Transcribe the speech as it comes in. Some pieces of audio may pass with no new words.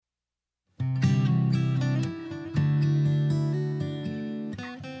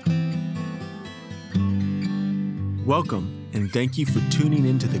Welcome, and thank you for tuning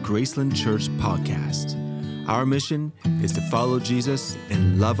into the Graceland Church podcast. Our mission is to follow Jesus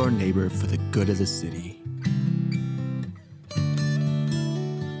and love our neighbor for the good of the city.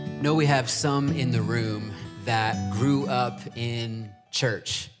 Know we have some in the room that grew up in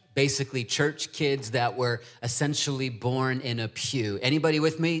church. Basically, church kids that were essentially born in a pew. Anybody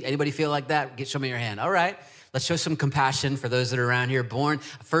with me? Anybody feel like that? Show me your hand. All right. Let's show some compassion for those that are around here. Born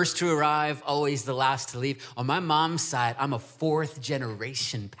first to arrive, always the last to leave. On my mom's side, I'm a fourth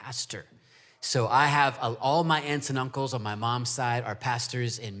generation pastor. So I have all my aunts and uncles on my mom's side are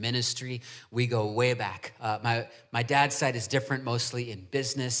pastors in ministry. We go way back. My dad's side is different, mostly in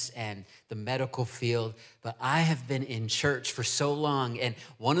business and the medical field. But I have been in church for so long. And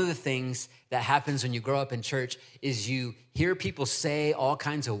one of the things that happens when you grow up in church is you hear people say all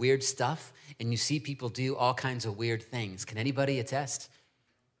kinds of weird stuff and you see people do all kinds of weird things. Can anybody attest?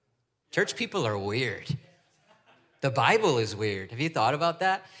 Church people are weird. The Bible is weird. Have you thought about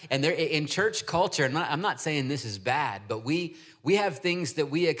that? And there, in church culture, I'm not saying this is bad, but we have things that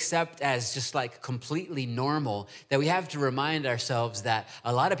we accept as just like completely normal, that we have to remind ourselves that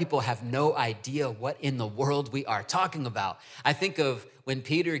a lot of people have no idea what in the world we are talking about. I think of when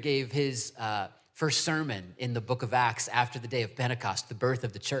Peter gave his first sermon in the book of Acts after the day of Pentecost, the birth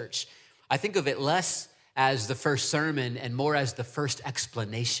of the church. I think of it less as the first sermon and more as the first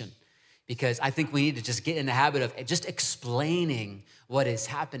explanation. Because I think we need to just get in the habit of just explaining what is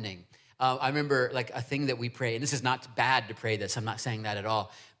happening. I remember like a thing that we pray, and this is not bad to pray this, I'm not saying that at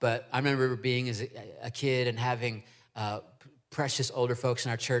all, but I remember being as a kid and having precious older folks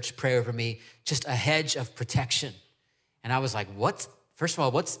in our church pray over me, just a hedge of protection. And I was like, first of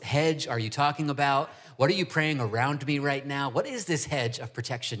all, what hedge are you talking about? What are you praying around me right now? What is this hedge of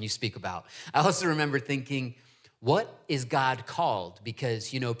protection you speak about? I also remember thinking, what is God called?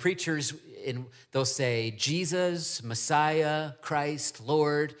 Because, preachers, they'll say Jesus, Messiah, Christ,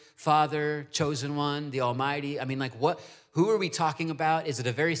 Lord, Father, Chosen One, the Almighty. I mean, who are we talking about? Is it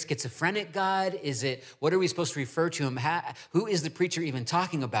a very schizophrenic God? What are we supposed to refer to him? Who is the preacher even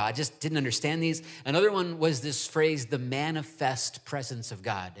talking about? I just didn't understand these. Another one was this phrase, the manifest presence of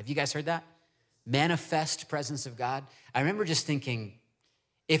God. Have you guys heard that? Manifest presence of God. I remember just thinking,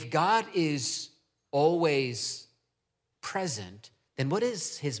 if God is always present, then what are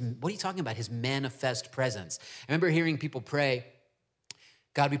you talking about, his manifest presence? I remember hearing people pray,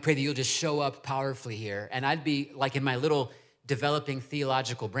 God, we pray that you'll just show up powerfully here. And I'd be like in my little developing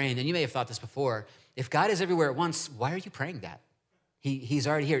theological brain, and you may have thought this before, if God is everywhere at once, why are you praying that? He's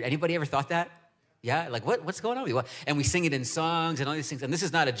already here. Anybody ever thought that? Yeah, like what's going on with you? And we sing it in songs and all these things. And this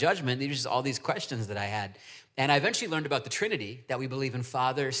is not a judgment. These are just all these questions that I had. And I eventually learned about the Trinity, that we believe in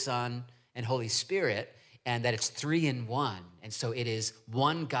Father, Son, and Holy Spirit, and that it's 3 in 1. And so it is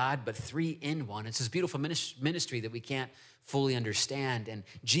one God, but 3 in 1. It's this beautiful ministry that we can't fully understand. And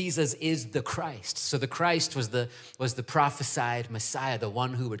Jesus is the Christ. So the Christ was the prophesied Messiah, the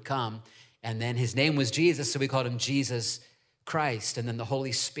one who would come. And then his name was Jesus, so we called him Jesus Christ. And then the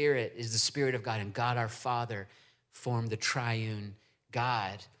Holy Spirit is the Spirit of God, and God our Father formed the triune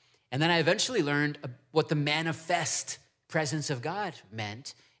God. And then I eventually learned what the manifest presence of God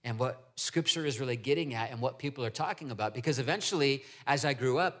meant, and what Scripture is really getting at and what people are talking about. Because eventually, as I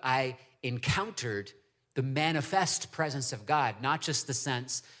grew up, I encountered the manifest presence of God, not just the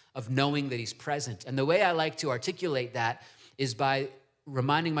sense of knowing that he's present. And the way I like to articulate that is by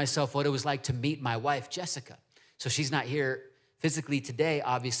reminding myself what it was like to meet my wife, Jessica. So she's not here physically today,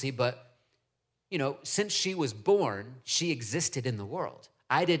 obviously, but, since she was born, she existed in the world.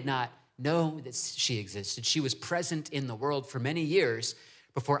 I did not know that she existed. She was present in the world for many years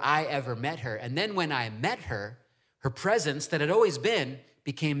before I ever met her. And then when I met her, her presence that had always been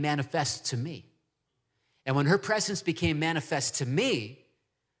became manifest to me. And when her presence became manifest to me,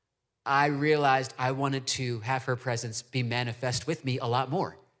 I realized I wanted to have her presence be manifest with me a lot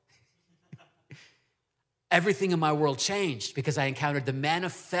more. Everything in my world changed because I encountered the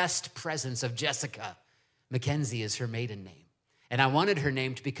manifest presence of Jessica. Mackenzie is her maiden name. And I wanted her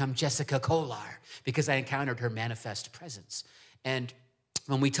name to become Jessica Kollar because I encountered her manifest presence. And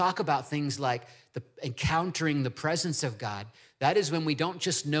when we talk about things like encountering the presence of God, that is when we don't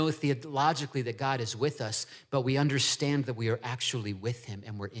just know theologically that God is with us, but we understand that we are actually with him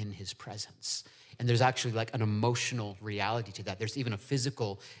and we're in his presence. And there's actually like an emotional reality to that. There's even a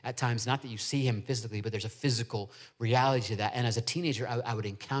physical, at times, not that you see him physically, but there's a physical reality to that. And as a teenager, I would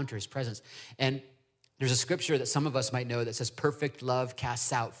encounter his presence. And there's a scripture that some of us might know that says, perfect love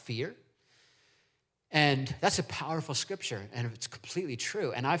casts out fear. And that's a powerful scripture, and it's completely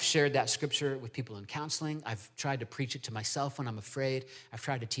true. And I've shared that scripture with people in counseling. I've tried to preach it to myself when I'm afraid. I've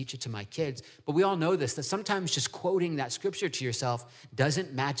tried to teach it to my kids. But we all know this, that sometimes just quoting that scripture to yourself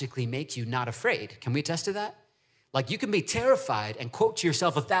doesn't magically make you not afraid. Can we attest to that? Like you can be terrified and quote to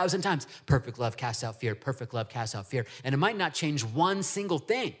yourself 1,000 times, perfect love casts out fear, perfect love casts out fear. And it might not change one single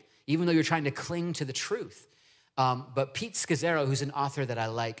thing, even though you're trying to cling to the truth. But Pete Scazzaro, who's an author that I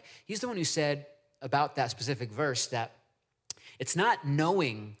like, he's the one who said about that specific verse that it's not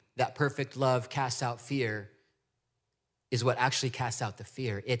knowing that perfect love casts out fear is what actually casts out the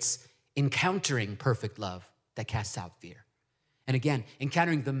fear. It's encountering perfect love that casts out fear. And again,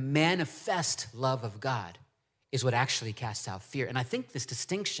 encountering the manifest love of God is what actually casts out fear. And I think this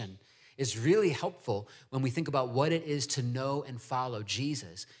distinction is really helpful when we think about what it is to know and follow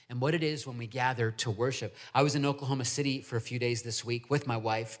Jesus and what it is when we gather to worship. I was in Oklahoma City for a few days this week with my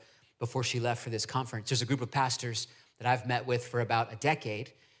wife before she left for this conference. There's a group of pastors that I've met with for about a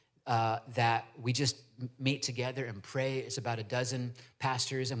decade that we just meet together and pray. It's about a dozen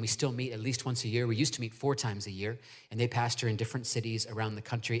pastors, and we still meet at least once a year. We used to meet 4 times a year, and they pastor in different cities around the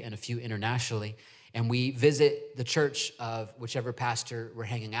country and a few internationally. And we visit the church of whichever pastor we're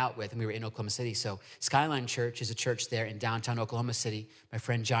hanging out with, and we were in Oklahoma City. So Skyline Church is a church there in downtown Oklahoma City. My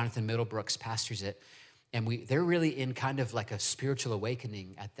friend Jonathan Middlebrooks pastors it. And they're really in kind of like a spiritual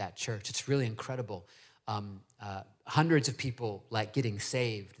awakening at that church. It's really incredible. Hundreds of people like getting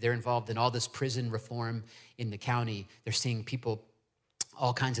saved. They're involved in all this prison reform in the county. They're seeing people,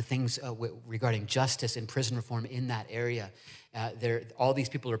 all kinds of things regarding justice and prison reform in that area. All these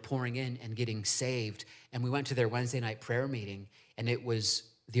people are pouring in and getting saved. And we went to their Wednesday night prayer meeting, and it was,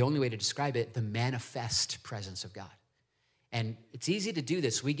 the only way to describe it, the manifest presence of God. And it's easy to do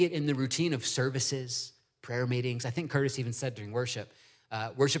this. We get in the routine of services, prayer meetings. I think Curtis even said during worship,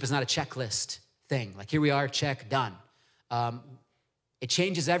 worship is not a checklist thing. Like, here we are, check, done. It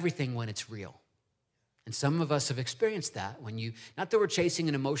changes everything when it's real. And some of us have experienced that when not that we're chasing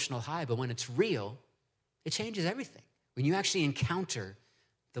an emotional high, but when it's real, it changes everything. When you actually encounter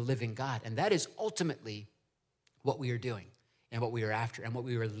the living God. And that is ultimately what we are doing and what we are after. And what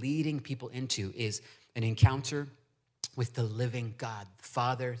we are leading people into is an encounter with the living God, the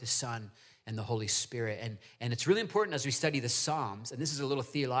Father, the Son, and the Holy Spirit. And it's really important as we study the Psalms, and this is a little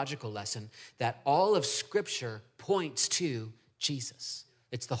theological lesson, that all of Scripture points to Jesus.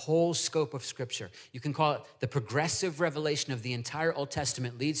 It's the whole scope of Scripture. You can call it the progressive revelation of the entire Old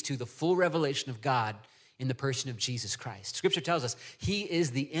Testament leads to the full revelation of God in the person of Jesus Christ. Scripture tells us he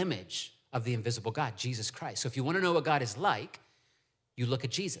is the image of the invisible God, Jesus Christ. So if you want to know what God is like, you look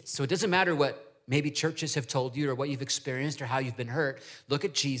at Jesus. So it doesn't matter what maybe churches have told you or what you've experienced or how you've been hurt. Look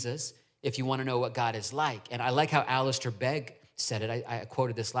at Jesus if you want to know what God is like. And I like how Alistair Begg said it. I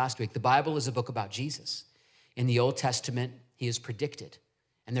quoted this last week. The Bible is a book about Jesus. In the Old Testament, he is predicted.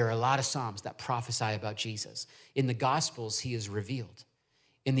 And there are a lot of Psalms that prophesy about Jesus. In the Gospels, he is revealed.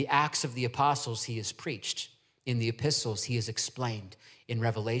 In the Acts of the Apostles, he is preached. In the epistles, he is explained. In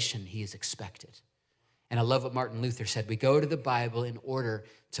Revelation, he is expected. And I love what Martin Luther said. We go to the Bible in order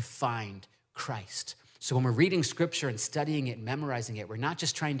to find Christ. So when we're reading Scripture and studying it and memorizing it, we're not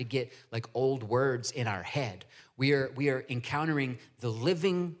just trying to get like old words in our head. We are encountering the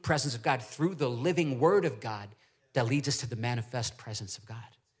living presence of God through the living Word of God that leads us to the manifest presence of God.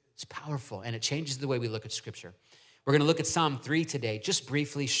 It's powerful, and it changes the way we look at Scripture. We're going to look at Psalm 3 today, just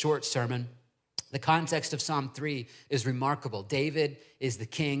briefly, short sermon. The context of Psalm 3 is remarkable. David is the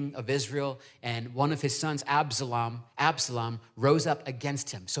king of Israel, and one of his sons, Absalom, rose up against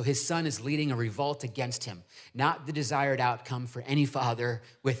him. So his son is leading a revolt against him, not the desired outcome for any father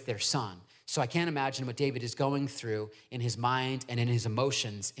with their son. So I can't imagine what David is going through in his mind and in his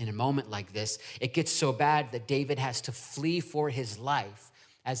emotions in a moment like this. It gets so bad that David has to flee for his life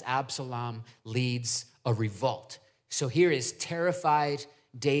as Absalom leads a revolt. So here is terrified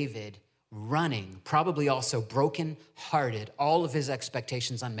David running, probably also broken-hearted, all of his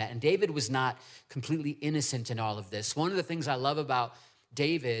expectations unmet. And David was not completely innocent in all of this. One of the things I love about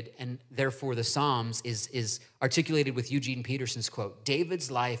David, and therefore the Psalms, is articulated with Eugene Peterson's quote,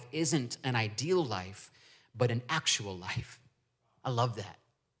 David's life isn't an ideal life, but an actual life. I love that.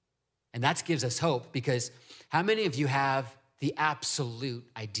 And that gives us hope, because how many of you have the absolute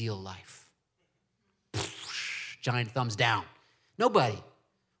ideal life? Giant thumbs down. Nobody.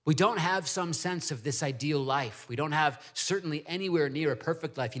 We don't have some sense of this ideal life. We don't have certainly anywhere near a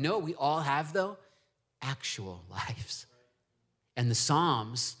perfect life. You know what we all have, though? Actual lives. And the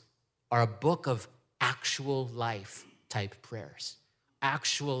Psalms are a book of actual life type prayers,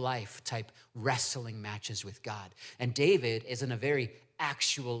 actual life type wrestling matches with God. And David is in a very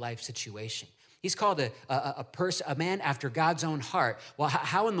actual life situation. He's called a man after God's own heart. Well,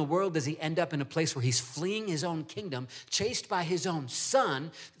 how in the world does he end up in a place where he's fleeing his own kingdom, chased by his own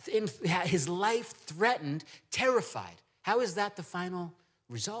son, his life threatened, terrified? How is that the final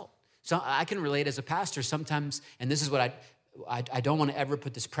result? So I can relate as a pastor sometimes, and this is what I don't want to ever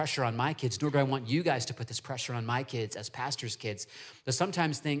put this pressure on my kids, nor do I want you guys to put this pressure on my kids as pastors' kids. But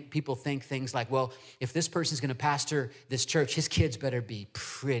sometimes people think things like, well, if this person's going to pastor this church, his kids better be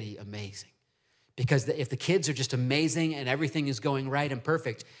pretty amazing. Because if the kids are just amazing and everything is going right and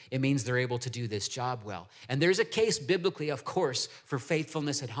perfect, it means they're able to do this job well. And there's a case biblically, of course, for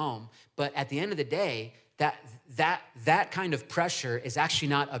faithfulness at home. But at the end of the day, that kind of pressure is actually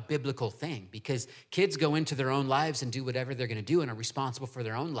not a biblical thing, because kids go into their own lives and do whatever they're going to do and are responsible for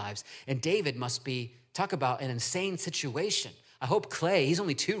their own lives. And David must be, talk about an insane situation. I hope Clay, he's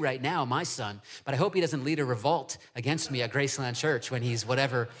only 2 right now, my son, but I hope he doesn't lead a revolt against me at Graceland Church when he's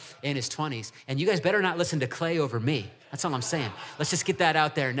whatever in his 20s. And you guys better not listen to Clay over me. That's all I'm saying. Let's just get that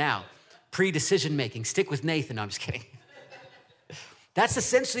out there now. Pre-decision making. Stick with Nathan. No, I'm just kidding. That's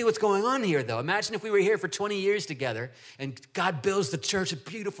essentially what's going on here, though. Imagine if we were here for 20 years together and God builds the church,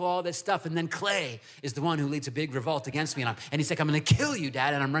 beautiful, all this stuff, and then Clay is the one who leads a big revolt against me, and he's like, I'm going to kill you,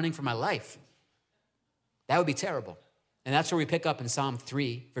 Dad, and I'm running for my life. That would be terrible. And that's where we pick up in Psalm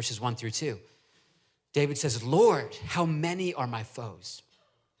 3, verses 1 through 2. David says, Lord, how many are my foes?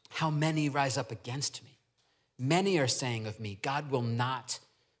 How many rise up against me? Many are saying of me, God will not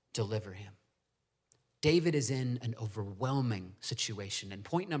deliver him. David is in an overwhelming situation. And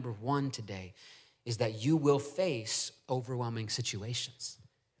point number 1 today is that you will face overwhelming situations.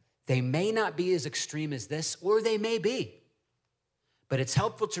 They may not be as extreme as this, or they may be. But it's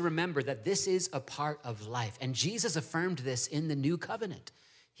helpful to remember that this is a part of life. And Jesus affirmed this in the new covenant.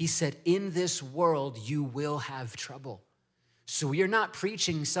 He said, in this world, you will have trouble. So we are not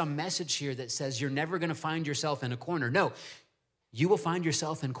preaching some message here that says you're never going to find yourself in a corner. No, you will find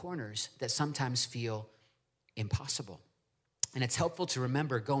yourself in corners that sometimes feel impossible. And it's helpful to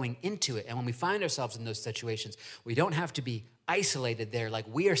remember going into it. And when we find ourselves in those situations, we don't have to be isolated there like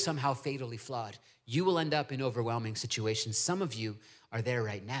we are somehow fatally flawed. You will end up in overwhelming situations. Some of you are there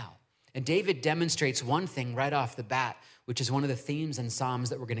right now. And David demonstrates one thing right off the bat, which is one of the themes in Psalms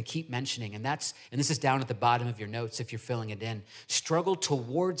that we're going to keep mentioning. And this is down at the bottom of your notes if you're filling it in. Struggle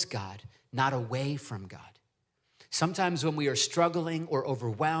towards God, not away from God. Sometimes when we are struggling or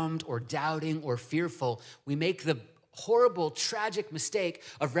overwhelmed or doubting or fearful, we make the horrible, tragic mistake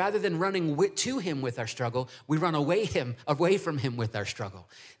of, rather than running to him with our struggle, we run away from him with our struggle.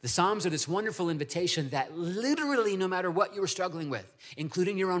 The Psalms are this wonderful invitation that literally, no matter what you are struggling with,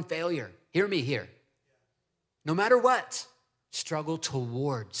 including your own failure, hear me here, no matter what, struggle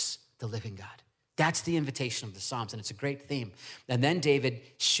towards the living God. That's the invitation of the Psalms, and it's a great theme. And then David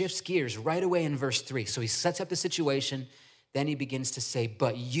shifts gears right away in verse 3. So he sets up the situation, then he begins to say,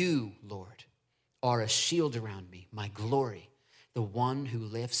 but you, Lord, are a shield around me, my glory, the one who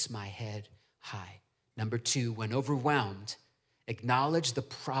lifts my head high. Number 2, when overwhelmed, acknowledge the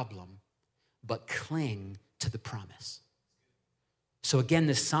problem, but cling to the promise. So again,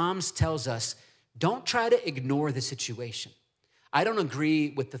 the Psalms tells us, don't try to ignore the situation. I don't agree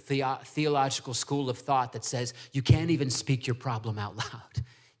with the theological school of thought that says you can't even speak your problem out loud.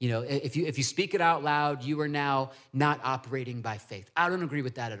 You know, if you speak it out loud, you are now not operating by faith. I don't agree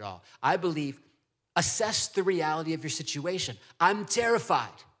with that at all. I believe assess the reality of your situation. I'm terrified.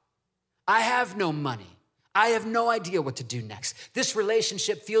 I have no money. I have no idea what to do next. This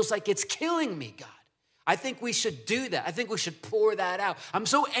relationship feels like it's killing me, God. I think we should do that. I think we should pour that out. I'm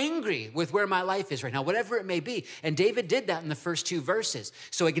so angry with where my life is right now, whatever it may be. And David did that in the first 2 verses.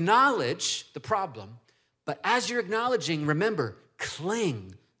 So acknowledge the problem, but as you're acknowledging, remember,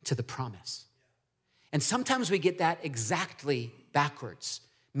 cling to the promise. And sometimes we get that exactly backwards,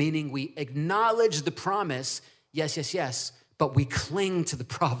 meaning we acknowledge the promise, yes, but we cling to the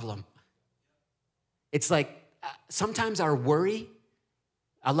problem. It's like sometimes our worry,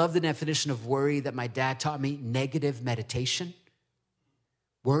 I love the definition of worry that my dad taught me, negative meditation.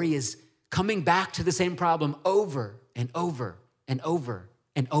 Worry is coming back to the same problem over and over and over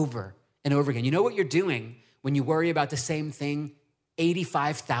and over and over again. You know what you're doing when you worry about the same thing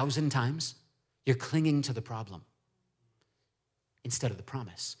 85,000 times? You're clinging to the problem instead of the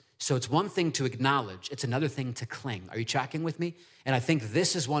promise. So it's one thing to acknowledge, it's another thing to cling. Are you tracking with me? And I think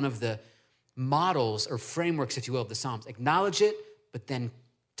this is one of the models or frameworks, if you will, of the Psalms. Acknowledge it, but then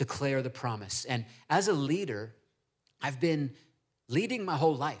declare the promise. And as a leader, I've been leading my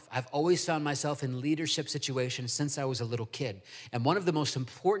whole life. I've always found myself in leadership situations since I was a little kid. And one of the most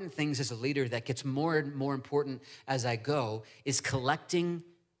important things as a leader that gets more and more important as I go is collecting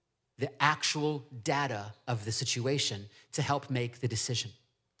the actual data of the situation to help make the decision.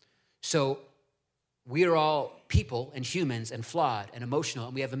 So we are all people and humans and flawed and emotional,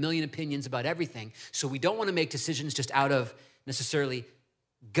 and we have a million opinions about everything. So we don't want to make decisions just out of necessarily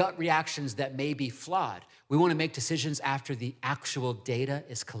gut reactions that may be flawed. We want to make decisions after the actual data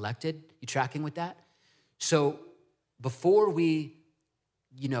is collected. You tracking with that? So before we,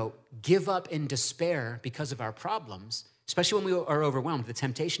 give up in despair because of our problems, especially when we are overwhelmed, the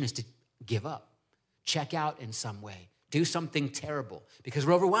temptation is to give up, check out in some way, do something terrible because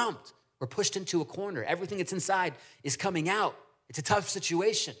we're overwhelmed. We're pushed into a corner. Everything that's inside is coming out. It's a tough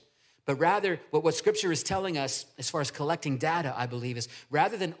situation. But rather, what Scripture is telling us as far as collecting data, I believe, is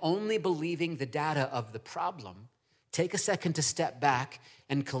rather than only believing the data of the problem, take a second to step back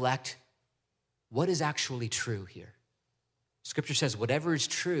and collect what is actually true here. Scripture says, whatever is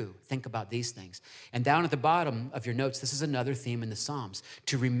true, think about these things. And down at the bottom of your notes, this is another theme in the Psalms,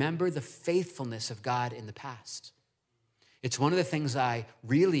 to remember the faithfulness of God in the past. It's one of the things I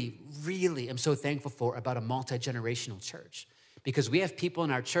really, really am so thankful for about a multi-generational church, because we have people in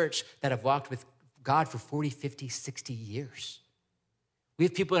our church that have walked with God for 40, 50, 60 years. We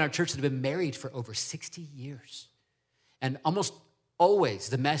have people in our church that have been married for over 60 years. And almost always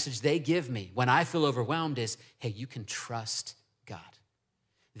the message they give me when I feel overwhelmed is, hey, you can trust God.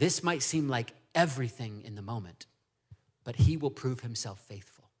 This might seem like everything in the moment, but he will prove himself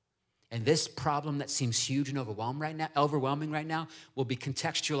faithful. And this problem that seems huge and overwhelming right now will be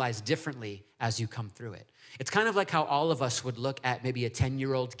contextualized differently as you come through it. It's kind of like how all of us would look at maybe a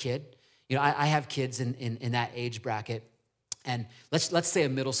 10-year-old kid. I have kids in that age bracket. And let's say a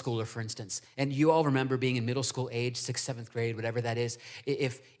middle schooler, for instance. And you all remember being in middle school age, 6th, 7th grade, whatever that is.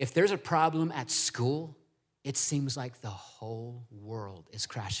 If there's a problem at school, it seems like the whole world is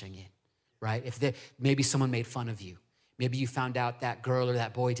crashing in, right? Maybe someone made fun of you. Maybe you found out that girl or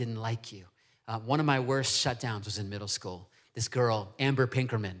that boy didn't like you. One of my worst shutdowns was in middle school. This girl, Amber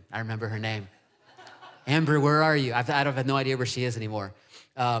Pinkerman, I remember her name. Amber, where are you? I have no idea where she is anymore.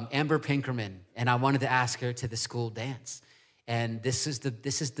 Amber Pinkerman, and I wanted to ask her to the school dance. And this is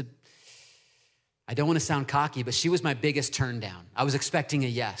the, I don't want to sound cocky, but she was my biggest turn down. I was expecting a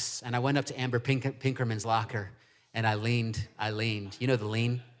yes, and I went up to Amber Pinkerman's locker, and I leaned, you know the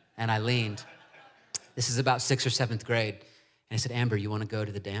lean? And I leaned. This is about 6th or 7th grade. And I said, Amber, you want to go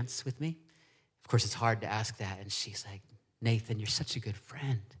to the dance with me? Of course, it's hard to ask that. And she's like, Nathan, you're such a good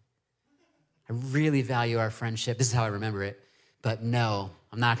friend. I really value our friendship. This is how I remember it. But no,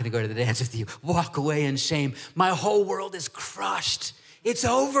 I'm not going to go to the dance with you. Walk away in shame. My whole world is crushed. It's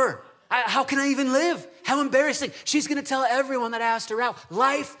over. How can I even live? How embarrassing. She's going to tell everyone that asked her out.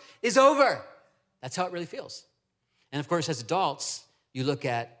 Life is over. That's how it really feels. And of course, as adults, you look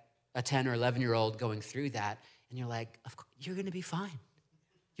at a 10 or 11-year-old going through that, and you're like, of course, you're going to be fine.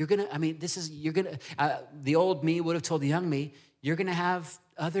 The old me would have told the young me, you're going to have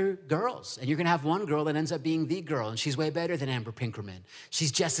other girls, and you're going to have one girl that ends up being the girl, and she's way better than Amber Pinkerman.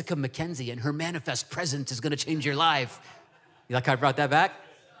 She's Jessica McKenzie, and her manifest presence is going to change your life. You like how I brought that back?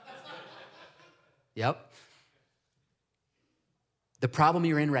 Yep. The problem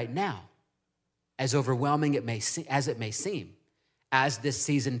you're in right now, as overwhelming as it may seem, as this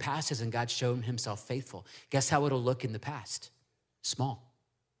season passes and God's shown himself faithful, guess how it'll look in the past? Small.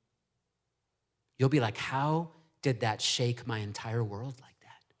 You'll be like, how did that shake my entire world like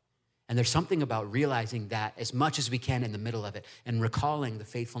that? And there's something about realizing that as much as we can in the middle of it and recalling the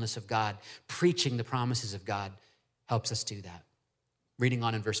faithfulness of God, preaching the promises of God helps us do that. Reading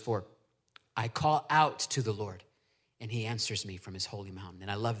on in verse 4, I call out to the Lord and he answers me from his holy mountain.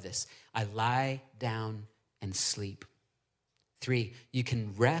 And I love this. I lie down and sleep. 3, you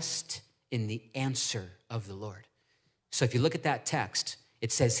can rest in the answer of the Lord. So if you look at that text,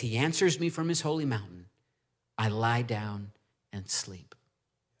 it says, he answers me from his holy mountain. I lie down and sleep.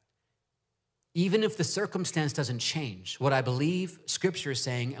 Even if the circumstance doesn't change, what I believe Scripture is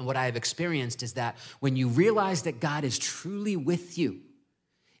saying and what I have experienced is that when you realize that God is truly with you,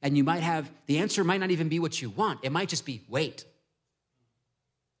 and the answer might not even be what you want. It might just be, wait.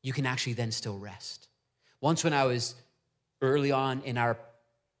 You can actually then still rest. Once when I was early on in our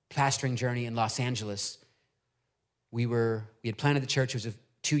pastoring journey in Los Angeles, we had planted the church. It was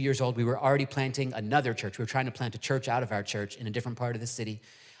 2 years old. We were already planting another church. We were trying to plant a church out of our church in a different part of the city.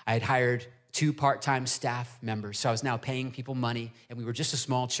 I had hired 2 part-time staff members. So I was now paying people money, and we were just a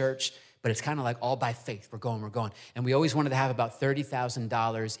small church, but it's kind of like all by faith. We're going. And we always wanted to have about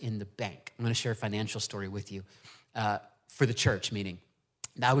 $30,000 in the bank. I'm going to share a financial story with you for the church meeting.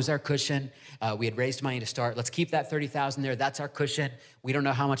 That was our cushion. We had raised money to start. Let's keep that $30,000 there. That's our cushion. We don't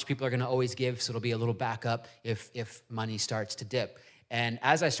know how much people are going to always give, so it'll be a little backup if money starts to dip. And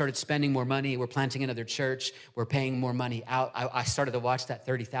as I started spending more money, we're planting another church, we're paying more money out, I started to watch that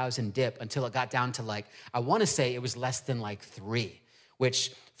 30,000 dip until it got down to like, I wanna say it was less than like 3,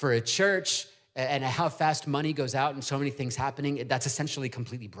 which for a church and how fast money goes out and so many things happening, that's essentially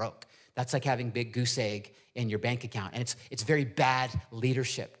completely broke. That's like having big goose egg in your bank account. And it's very bad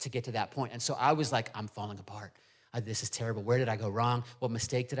leadership to get to that point. And so I was like, I'm falling apart. This is terrible. Where did I go wrong? What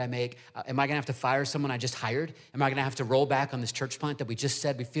mistake did I make? Am I gonna have to fire someone I just hired? Am I gonna have to roll back on this church plant that we just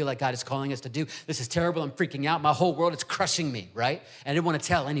said we feel like God is calling us to do? This is terrible. I'm freaking out. My whole world is crushing me, right? And I didn't want to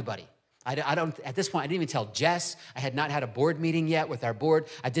tell anybody. I don't, at this point, I didn't even tell Jess. I had not had a board meeting yet with our board.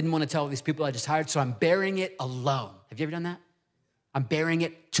 I didn't want to tell these people I just hired, so I'm bearing it alone. Have you ever done that? I'm bearing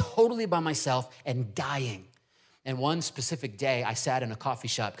it totally by myself and dying. And one specific day, I sat in a coffee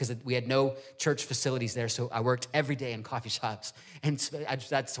shop because we had no church facilities there, so I worked every day in coffee shops. And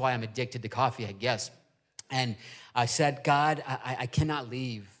that's why I'm addicted to coffee, I guess. And I said, God, I cannot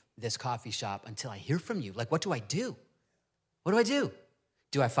leave this coffee shop until I hear from you. Like, what do I do? What do I do?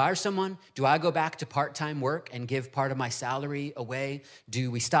 Do I fire someone? Do I go back to part-time work and give part of my salary away? Do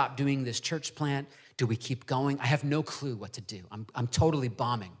we stop doing this church plant? Do we keep going? I have no clue what to do. I'm totally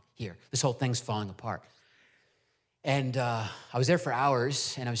bombing here. This whole thing's falling apart. And I was there for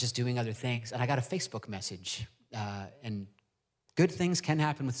hours, and I was just doing other things, and I got a Facebook message. And good things can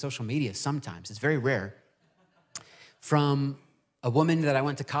happen with social media sometimes. It's very rare. From a woman that I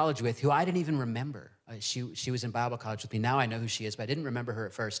went to college with who I didn't even remember. She was in Bible college with me. Now I know who she is, but I didn't remember her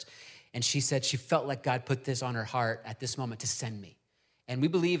at first. And she said she felt like God put this on her heart at this moment to send me. And we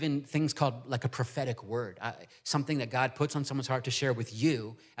believe in things called like a prophetic word, something that God puts on someone's heart to share with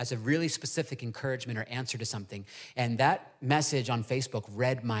you as a really specific encouragement or answer to something. And that message on Facebook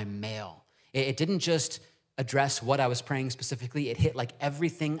read my mail. It didn't just address what I was praying specifically. It hit like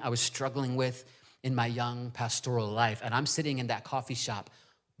everything I was struggling with in my young pastoral life. And I'm sitting in that coffee shop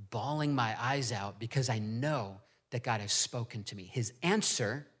bawling my eyes out because I know that God has spoken to me. His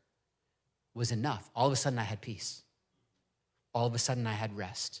answer was enough. All of a sudden I had peace. All of a sudden I had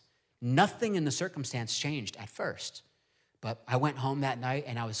rest. Nothing in the circumstance changed at first, but I went home that night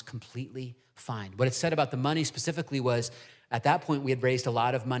and I was completely fine. What it said about the money specifically was, at that point, we had raised a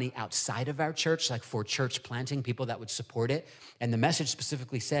lot of money outside of our church, like for church planting, people that would support it. And the message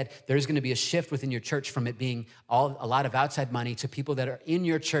specifically said, there's gonna be a shift within your church from it being a lot of outside money to people that are in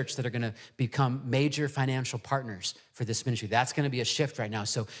your church that are gonna become major financial partners for this ministry. That's gonna be a shift right now.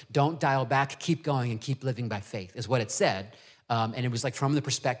 So don't dial back, keep going and keep living by faith, is what it said. And it was like from the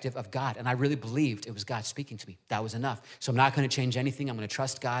perspective of God. And I really believed it was God speaking to me. That was enough. So I'm not gonna change anything. I'm gonna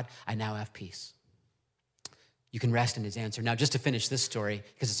trust God. I now have peace. You can rest in his answer. Now, just to finish this story,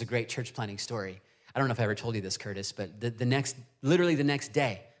 because it's a great church planting story. I don't know if I ever told you this, Curtis, but literally the next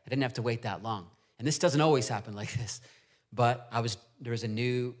day, I didn't have to wait that long. And this doesn't always happen like this. But there was a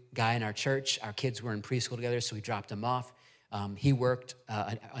new guy in our church. Our kids were in preschool together, so we dropped him off. He worked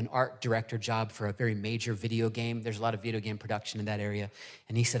an art director job for a very major video game. There's a lot of video game production in that area.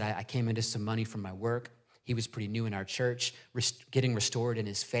 And he said, I came into some money from my work. He was pretty new in our church, getting restored in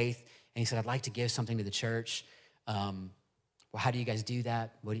his faith. And he said, I'd like to give something to the church. Well, how do you guys do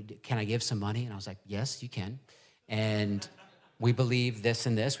that? Can I give some money? And I was like, yes, you can. And we believe this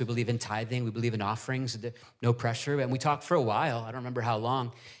and this. We believe in tithing. We believe in offerings, no pressure. And we talked for a while. I don't remember how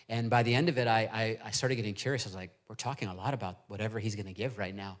long. And by the end of it, I started getting curious. I was like, we're talking a lot about whatever he's going to give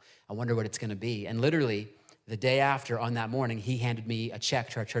right now. I wonder what it's going to be. And literally, the day after, on that morning, he handed me a check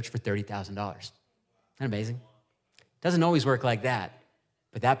to our church for $30,000. Isn't that amazing? Doesn't always work like that.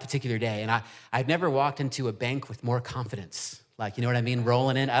 But that particular day, and I've never walked into a bank with more confidence. Like, you know what I mean?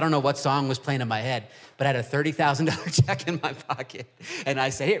 Rolling in. I don't know what song was playing in my head, but I had a $30,000 check in my pocket. And I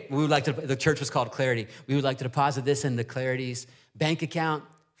said, here, the church was called Clarity. We would like to deposit this into Clarity's bank account.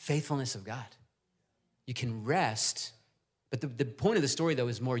 Faithfulness of God. You can rest, but the point of the story, though,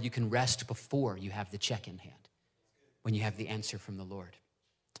 is more you can rest before you have the check in hand, when you have the answer from the Lord.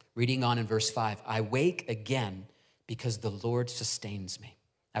 Reading on in verse 5, I wake again because the Lord sustains me.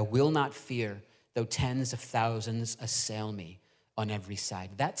 I will not fear, though tens of thousands assail me on every side.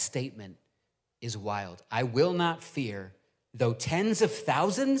 That statement is wild. I will not fear, though tens of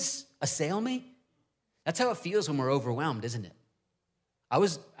thousands assail me. That's how it feels when we're overwhelmed, isn't it? I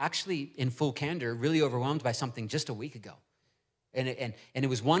was actually, in full candor, really overwhelmed by something just a week ago. And it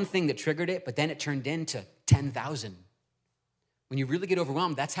was one thing that triggered it, but then it turned into 10,000. When you really get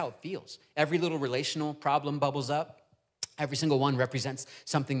overwhelmed, that's how it feels. Every little relational problem bubbles up. Every single one represents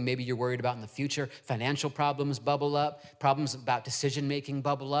something maybe you're worried about in the future. Financial problems bubble up. Problems about decision-making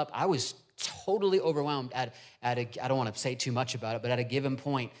bubble up. I was totally overwhelmed at a, I don't want to say too much about it, but at a given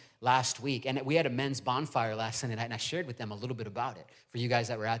point last week. And we had a men's bonfire last Sunday night, and I shared with them a little bit about it for you guys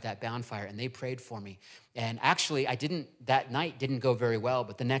that were at that bonfire, and they prayed for me. And actually, that night didn't go very well,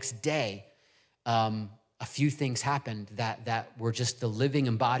 but the next day, a few things happened that were just the living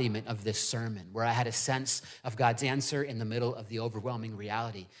embodiment of this sermon, where I had a sense of God's answer in the middle of the overwhelming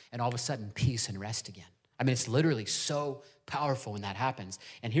reality, and all of a sudden, peace and rest again. I mean, it's literally so powerful when that happens.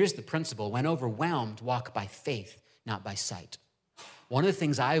 And here's the principle: when overwhelmed, walk by faith, not by sight. One of the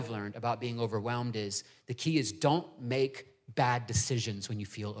things I've learned about being overwhelmed is the key is don't make bad decisions when you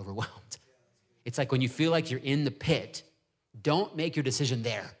feel overwhelmed. It's like when you feel like you're in the pit, don't make your decision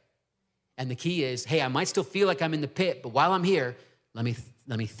there. And the key is, hey, I might still feel like I'm in the pit, but while I'm here, let me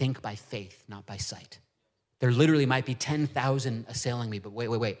think by faith, not by sight. There literally might be 10,000 assailing me, but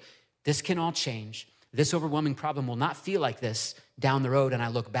wait. This can all change. This overwhelming problem will not feel like this down the road, and I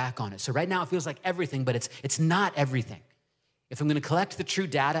look back on it. So right now it feels like everything, but it's not everything. If I'm gonna collect the true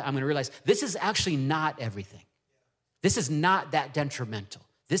data, I'm gonna realize this is actually not everything. This is not that detrimental.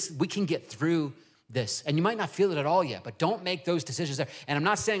 We can get through this. And you might not feel it at all yet, but don't make those decisions there. And I'm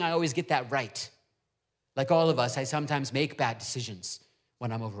not saying I always get that right. Like all of us, I sometimes make bad decisions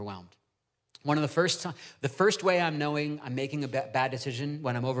when I'm overwhelmed. The first way I'm knowing I'm making a bad decision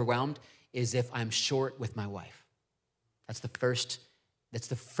when I'm overwhelmed is if I'm short with my wife. That's the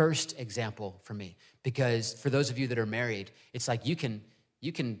first example for me. Because for those of you that are married, it's like you can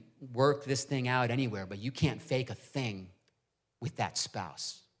work this thing out anywhere, but you can't fake a thing with that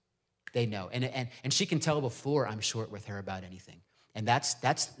spouse. They know. And she can tell before I'm short with her about anything. And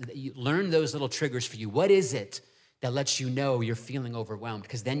you learn those little triggers for you. What is it that lets you know you're feeling overwhelmed?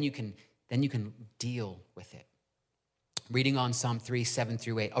 Because then you can deal with it. Reading on Psalm 3,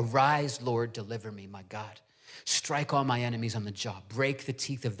 7-8. Arise, Lord, deliver me, my God. Strike all my enemies on the jaw. Break the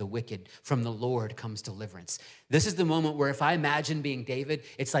teeth of the wicked. From the Lord comes deliverance. This is the moment where if I imagine being David,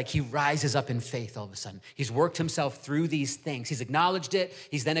 it's like he rises up in faith all of a sudden. He's worked himself through these things. He's acknowledged it.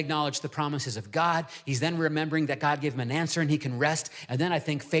 He's then acknowledged the promises of God. He's then remembering that God gave him an answer and he can rest. And then I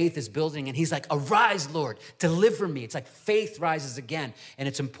think faith is building and he's like, arise, Lord, deliver me. It's like faith rises again. And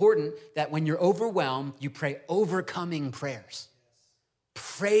it's important that when you're overwhelmed, you pray overcoming prayers.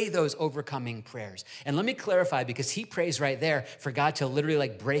 Pray those overcoming prayers. And let me clarify, because he prays right there for God to literally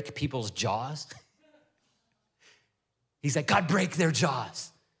like break people's jaws. He's like, God, break their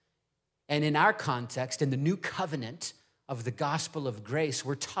jaws. And in our context, in the new covenant of the gospel of grace,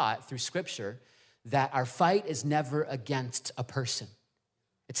 we're taught through scripture that our fight is never against a person.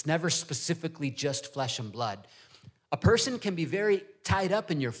 It's never specifically just flesh and blood. A person can be very tied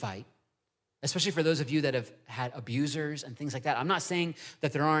up in your fight, especially for those of you that have had abusers and things like that. I'm not saying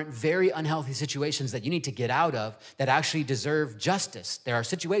that there aren't very unhealthy situations that you need to get out of that actually deserve justice. There are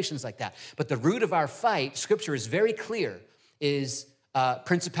situations like that. But the root of our fight, scripture is very clear, is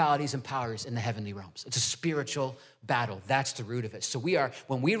principalities and powers in the heavenly realms. It's a spiritual battle. That's the root of it. So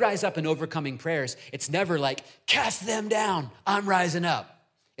when we rise up in overcoming prayers, it's never like, cast them down, I'm rising up.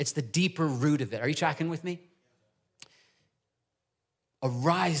 It's the deeper root of it. Are you tracking with me?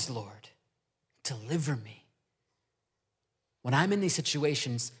 Arise, Lord. Deliver me. When I'm in these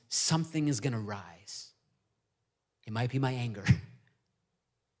situations, something is going to rise. It might be my anger.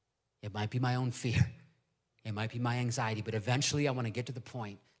 It might be my own fear. It might be my anxiety. But eventually I want to get to the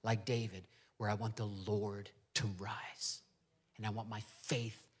point, like David, where I want the Lord to rise. And I want my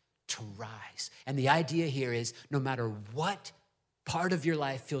faith to rise. And the idea here is no matter what part of your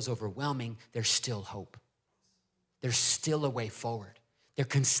life feels overwhelming, there's still hope. There's still a way forward. There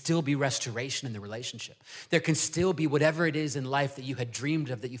can still be restoration in the relationship. There can still be whatever it is in life that you had dreamed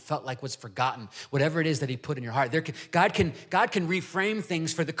of that you felt like was forgotten, whatever it is that he put in your heart. God can reframe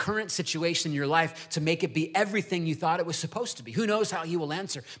things for the current situation in your life to make it be everything you thought it was supposed to be. Who knows how he will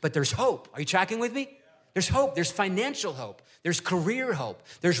answer, but there's hope. Are you tracking with me? There's hope. There's financial hope. There's career hope.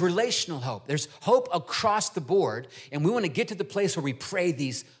 There's relational hope. There's hope across the board, and we want to get to the place where we pray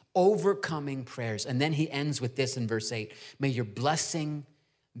these overcoming prayers. And then he ends with this in verse 8. May your blessing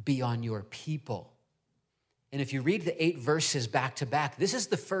be on your people. And if you read the 8 verses back to back, this is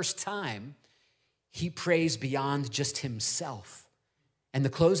the first time he prays beyond just himself. And the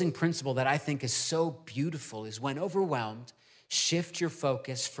closing principle that I think is so beautiful is when overwhelmed, shift your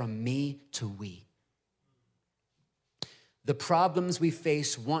focus from me to we. The problems we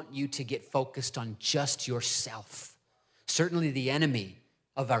face want you to get focused on just yourself. Certainly the enemy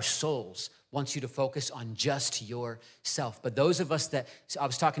of our souls wants you to focus on just yourself. But those of us I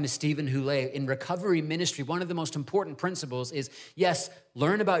was talking to Stephen Houlet, in recovery ministry, one of the most important principles is, yes,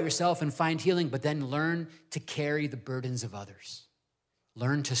 learn about yourself and find healing, but then learn to carry the burdens of others.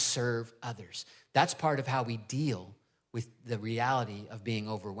 Learn to serve others. That's part of how we deal with the reality of being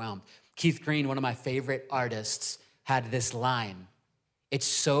overwhelmed. Keith Green, one of my favorite artists, had this line, "It's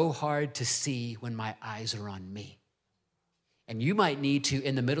so hard to see when my eyes are on me." And you might need to,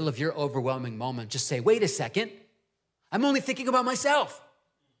 in the middle of your overwhelming moment, just say, wait a second, I'm only thinking about myself.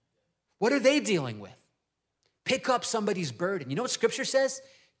 What are they dealing with? Pick up somebody's burden. You know what Scripture says?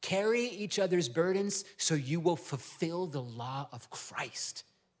 Carry each other's burdens so you will fulfill the law of Christ.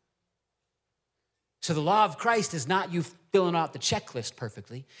 So the law of Christ is not you filling out the checklist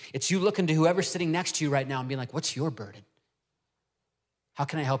perfectly. It's you looking to whoever's sitting next to you right now and being like, what's your burden? How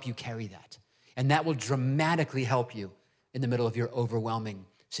can I help you carry that? And that will dramatically help you in the middle of your overwhelming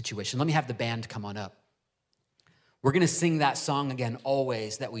situation. Let me have the band come on up. We're going to sing that song again,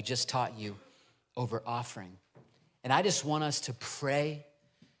 Always, that we just taught you over offering. And I just want us to pray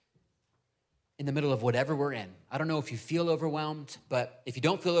in the middle of whatever we're in. I don't know if you feel overwhelmed, but if you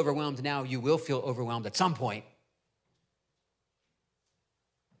don't feel overwhelmed now, you will feel overwhelmed at some point.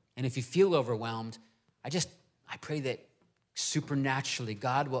 And if you feel overwhelmed, I pray that supernaturally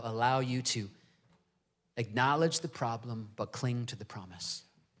God will allow you to acknowledge the problem, but cling to the promise.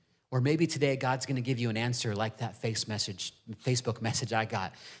 Or maybe today God's gonna give you an answer like that Facebook message I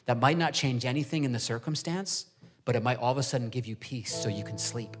got that might not change anything in the circumstance, but it might all of a sudden give you peace so you can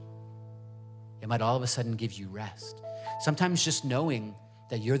sleep. It might all of a sudden give you rest. Sometimes just knowing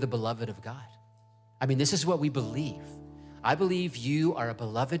that you're the beloved of God. I mean, this is what we believe. I believe you are a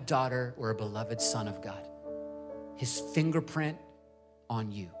beloved daughter or a beloved son of God. His fingerprint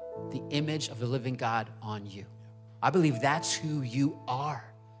on you, the image of the living God on you. I believe that's who you are.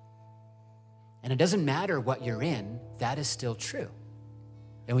 And it doesn't matter what you're in, that is still true.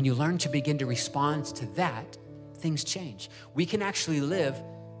 And when you learn to begin to respond to that, things change. We can actually live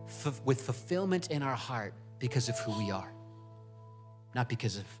with fulfillment in our heart because of who we are, not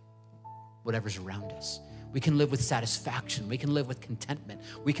because of whatever's around us. We can live with satisfaction. We can live with contentment.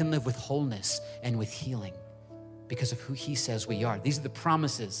 We can live with wholeness and with healing because of who he says we are. These are the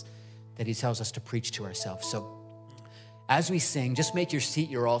promises that he tells us to preach to ourselves. So as we sing, just make your seat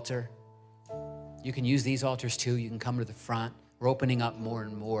your altar. You can use these altars too. You can come to the front. We're opening up more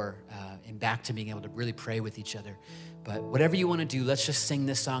and more and back to being able to really pray with each other. But whatever you want to do, let's just sing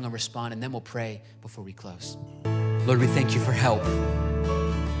this song and respond, and then we'll pray before we close. Lord, we thank you for help.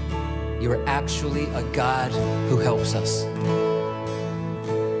 You are actually a God who helps us.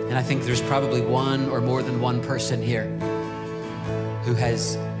 And I think there's probably one or more than one person here who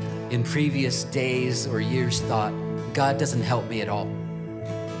has in previous days or years thought, God doesn't help me at all.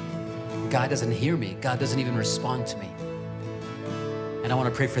 God doesn't hear me. God doesn't even respond to me. And I want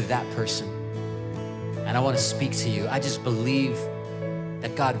to pray for that person. And I want to speak to you. I just believe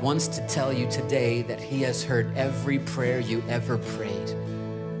that God wants to tell you today that he has heard every prayer you ever prayed,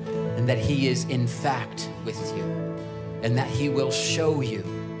 and that he is in fact with you, and that he will show you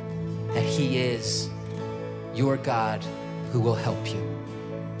that he is your God who will help you.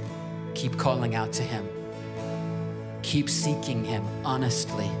 Keep calling out to him. Keep seeking him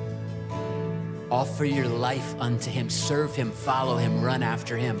honestly. Offer your life unto him. Serve him, follow him, run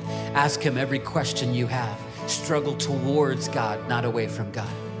after him. Ask him every question you have. Struggle towards God, not away from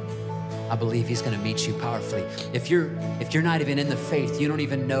God. I believe he's going to meet you powerfully. If you're not even in the faith, you don't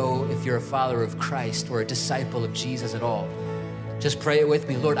even know if you're a follower of Christ or a disciple of Jesus at all, just pray it with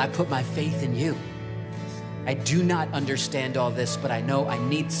me. Lord, I put my faith in you. I do not understand all this, but I know I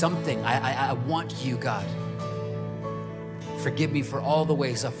need something. I want you, God. Forgive me for all the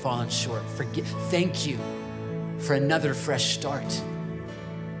ways I've fallen short. Thank you for another fresh start.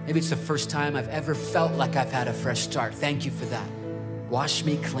 Maybe it's the first time I've ever felt like I've had a fresh start. Thank you for that. Wash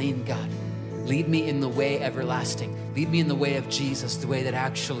me clean, God. Lead me in the way everlasting. Lead me in the way of Jesus, the way that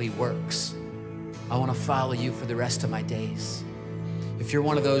actually works. I want to follow you for the rest of my days. If you're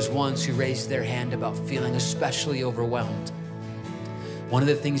one of those ones who raised their hand about feeling especially overwhelmed, one of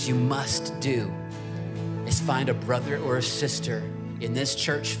the things you must do is find a brother or a sister in this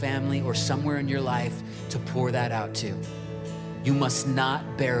church family or somewhere in your life to pour that out to. You must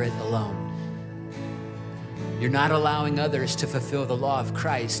not bear it alone. You're not allowing others to fulfill the law of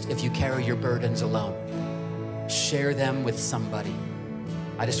Christ if you carry your burdens alone. Share them with somebody.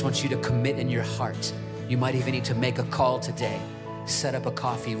 I just want you to commit in your heart. You might even need to make a call today. Set up a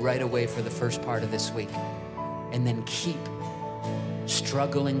coffee right away for the first part of this week. And then keep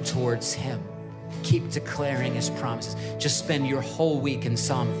struggling towards him. Keep declaring his promises. Just spend your whole week in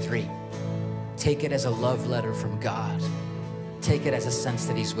Psalm 3. Take it as a love letter from God. Take it as a sense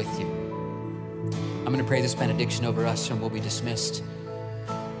that he's with you. I'm going to pray this benediction over us and we'll be dismissed.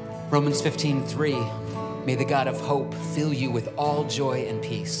 Romans 15:3. May the God of hope fill you with all joy and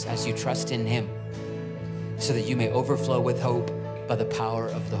peace as you trust in him, so that you may overflow with hope by the power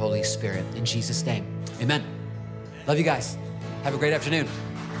of the Holy Spirit. In Jesus' name, amen. Love you guys. Have a great afternoon.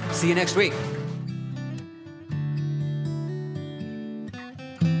 See you next week.